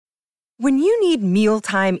When you need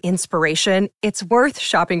mealtime inspiration, it's worth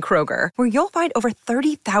shopping Kroger, where you'll find over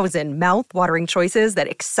 30,000 mouth-watering choices that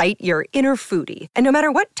excite your inner foodie. And no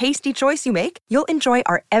matter what tasty choice you make, you'll enjoy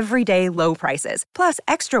our everyday low prices, plus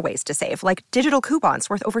extra ways to save, like digital coupons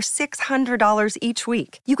worth over $600 each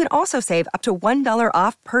week. You can also save up to $1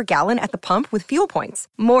 off per gallon at the pump with fuel points.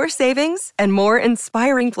 More savings and more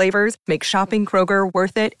inspiring flavors make shopping Kroger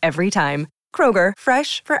worth it every time. Kroger,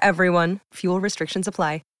 fresh for everyone. Fuel restrictions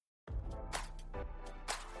apply.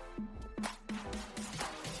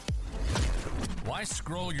 Why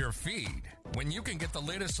scroll your feed when you can get the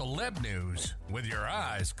latest celeb news with your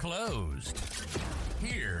eyes closed?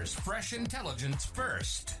 Here's fresh intelligence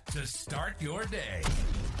first to start your day.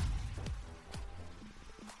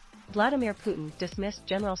 Vladimir Putin dismissed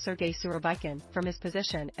General Sergei Surovikin from his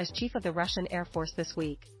position as chief of the Russian Air Force this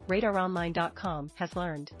week, RadarOnline.com has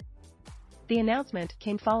learned. The announcement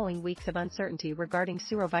came following weeks of uncertainty regarding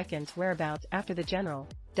Surovikin's whereabouts after the general,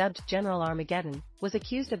 dubbed General Armageddon, was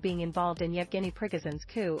accused of being involved in Yevgeny Prigozhin's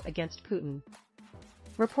coup against Putin.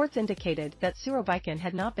 Reports indicated that Surovikin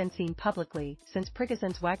had not been seen publicly since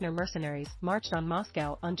Prigozhin's Wagner mercenaries marched on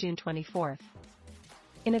Moscow on June 24.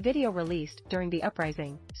 In a video released during the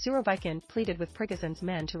uprising, Surovikin pleaded with Prigozhin's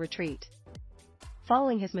men to retreat.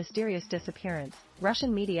 Following his mysterious disappearance,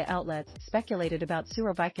 Russian media outlets speculated about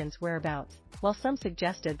Surovikin's whereabouts, while some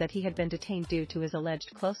suggested that he had been detained due to his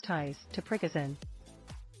alleged close ties to Prigozhin.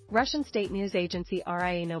 Russian state news agency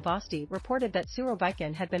RIA Novosti reported that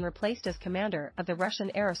Surovikin had been replaced as commander of the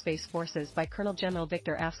Russian Aerospace Forces by Colonel General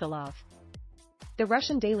Viktor Avsalov. The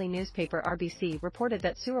Russian daily newspaper RBC reported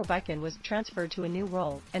that Surovikin was transferred to a new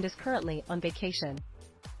role and is currently on vacation.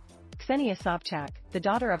 Ksenia Sobchak, the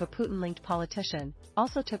daughter of a Putin-linked politician,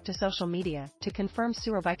 also took to social media to confirm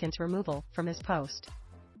Surovikin's removal from his post.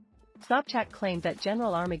 Sobchak claimed that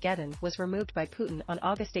General Armageddon was removed by Putin on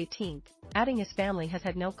August 18, adding his family has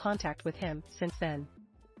had no contact with him since then.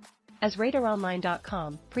 As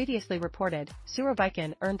RadarOnline.com previously reported,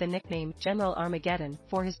 Surovikin earned the nickname General Armageddon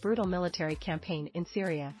for his brutal military campaign in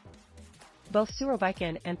Syria. Both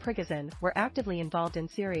Surovikin and Prigozhin were actively involved in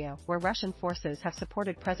Syria, where Russian forces have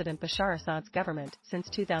supported President Bashar Assad's government since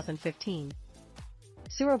 2015.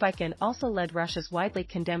 Surovikin also led Russia's widely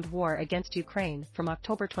condemned war against Ukraine from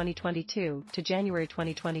October 2022 to January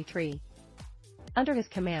 2023. Under his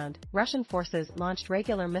command, Russian forces launched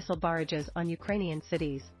regular missile barrages on Ukrainian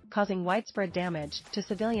cities, causing widespread damage to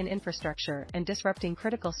civilian infrastructure and disrupting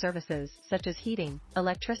critical services such as heating,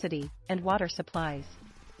 electricity, and water supplies.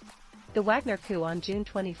 The Wagner coup on June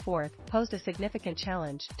 24 posed a significant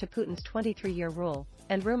challenge to Putin's 23-year rule,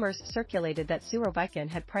 and rumors circulated that Surovikin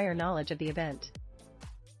had prior knowledge of the event.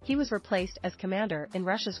 He was replaced as commander in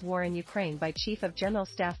Russia's war in Ukraine by Chief of General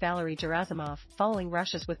Staff Valery Gerasimov following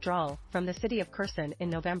Russia's withdrawal from the city of Kherson in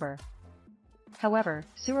November. However,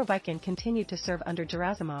 Surovikin continued to serve under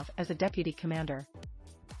Gerasimov as a deputy commander.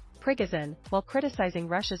 Prigozhin, while criticizing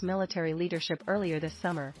Russia's military leadership earlier this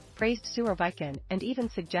summer, praised Surovikin and even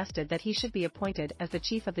suggested that he should be appointed as the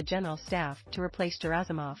chief of the general staff to replace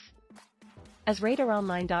Gerasimov. As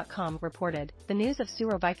RadarOnline.com reported, the news of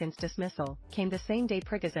Surovikin's dismissal came the same day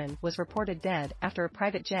Prigozhin was reported dead after a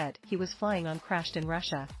private jet he was flying on crashed in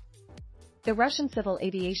Russia. The Russian Civil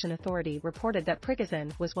Aviation Authority reported that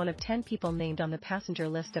Prigozhin was one of 10 people named on the passenger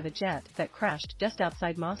list of a jet that crashed just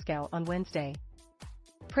outside Moscow on Wednesday.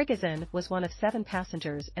 Prigozhin was one of 7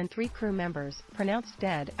 passengers and 3 crew members pronounced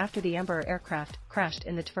dead after the Embraer aircraft crashed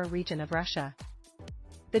in the Tver region of Russia.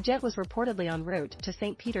 The jet was reportedly en route to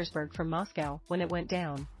St. Petersburg from Moscow when it went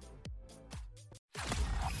down.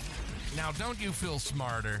 Now don't you feel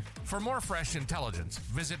smarter? For more fresh intelligence,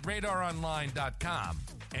 visit RadarOnline.com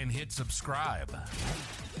and hit subscribe.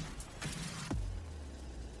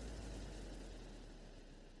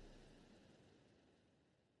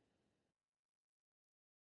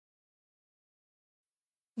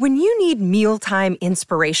 When you need mealtime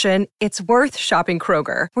inspiration, it's worth shopping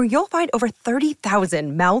Kroger, where you'll find over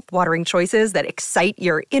 30,000 mouth-watering choices that excite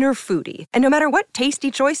your inner foodie. And no matter what tasty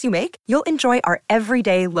choice you make, you'll enjoy our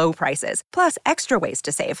everyday low prices, plus extra ways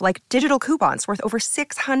to save, like digital coupons worth over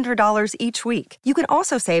 $600 each week. You can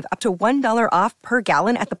also save up to $1 off per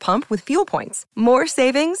gallon at the pump with fuel points. More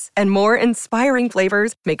savings and more inspiring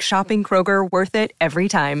flavors make shopping Kroger worth it every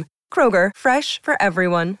time. Kroger, fresh for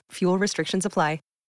everyone. Fuel restrictions apply.